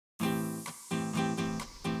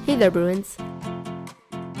Hey there, Bruins!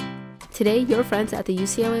 Today, your friends at the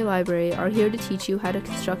UCLA Library are here to teach you how to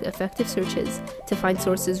construct effective searches to find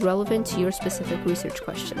sources relevant to your specific research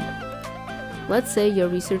question. Let's say your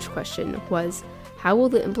research question was, how will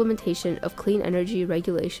the implementation of clean energy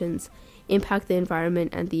regulations impact the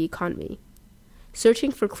environment and the economy?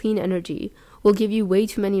 Searching for clean energy will give you way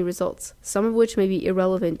too many results, some of which may be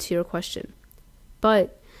irrelevant to your question.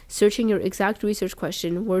 But searching your exact research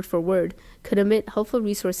question word for word could omit helpful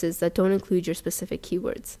resources that don't include your specific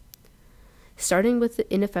keywords. Starting with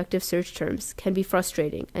the ineffective search terms can be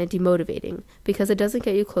frustrating and demotivating because it doesn't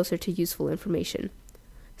get you closer to useful information.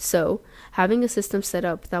 So, having a system set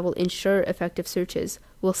up that will ensure effective searches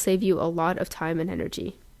will save you a lot of time and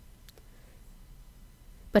energy.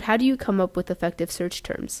 But how do you come up with effective search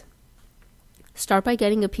terms? Start by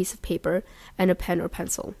getting a piece of paper and a pen or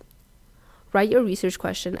pencil. Write your research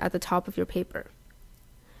question at the top of your paper.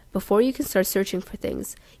 Before you can start searching for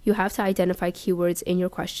things, you have to identify keywords in your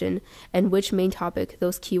question and which main topic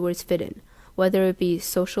those keywords fit in, whether it be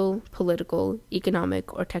social, political,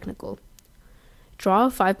 economic, or technical. Draw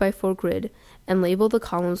a 5x4 grid and label the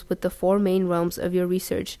columns with the 4 main realms of your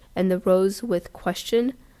research and the rows with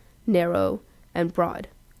question, narrow, and broad.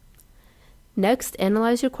 Next,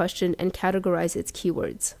 analyze your question and categorize its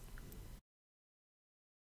keywords.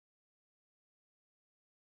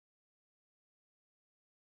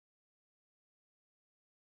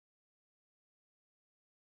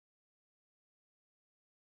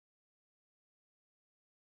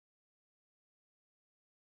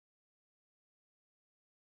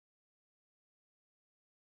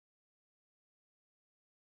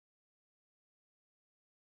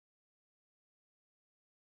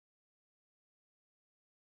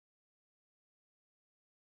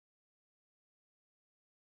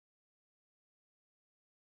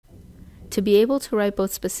 To be able to write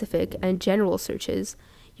both specific and general searches,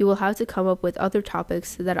 you will have to come up with other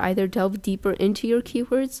topics that either delve deeper into your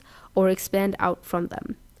keywords or expand out from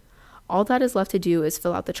them. All that is left to do is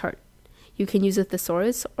fill out the chart. You can use a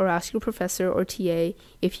thesaurus or ask your professor or TA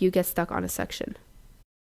if you get stuck on a section.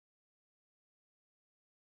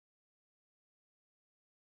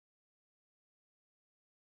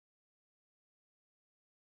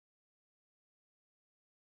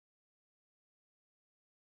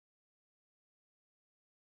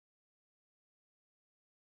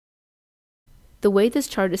 The way this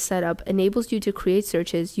chart is set up enables you to create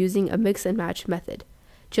searches using a mix and match method.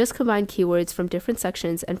 Just combine keywords from different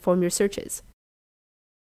sections and form your searches.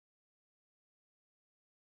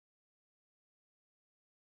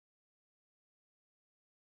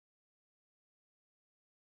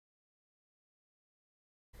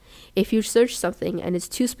 If you search something and it's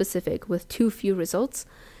too specific with too few results,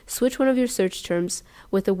 switch one of your search terms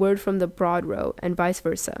with a word from the broad row and vice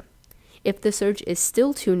versa. If the search is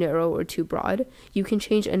still too narrow or too broad, you can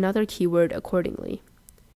change another keyword accordingly.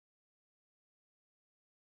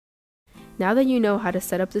 Now that you know how to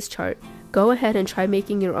set up this chart, go ahead and try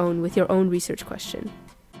making your own with your own research question.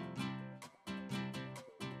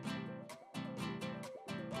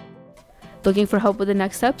 Looking for help with the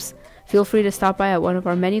next steps? Feel free to stop by at one of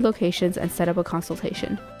our many locations and set up a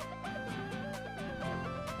consultation.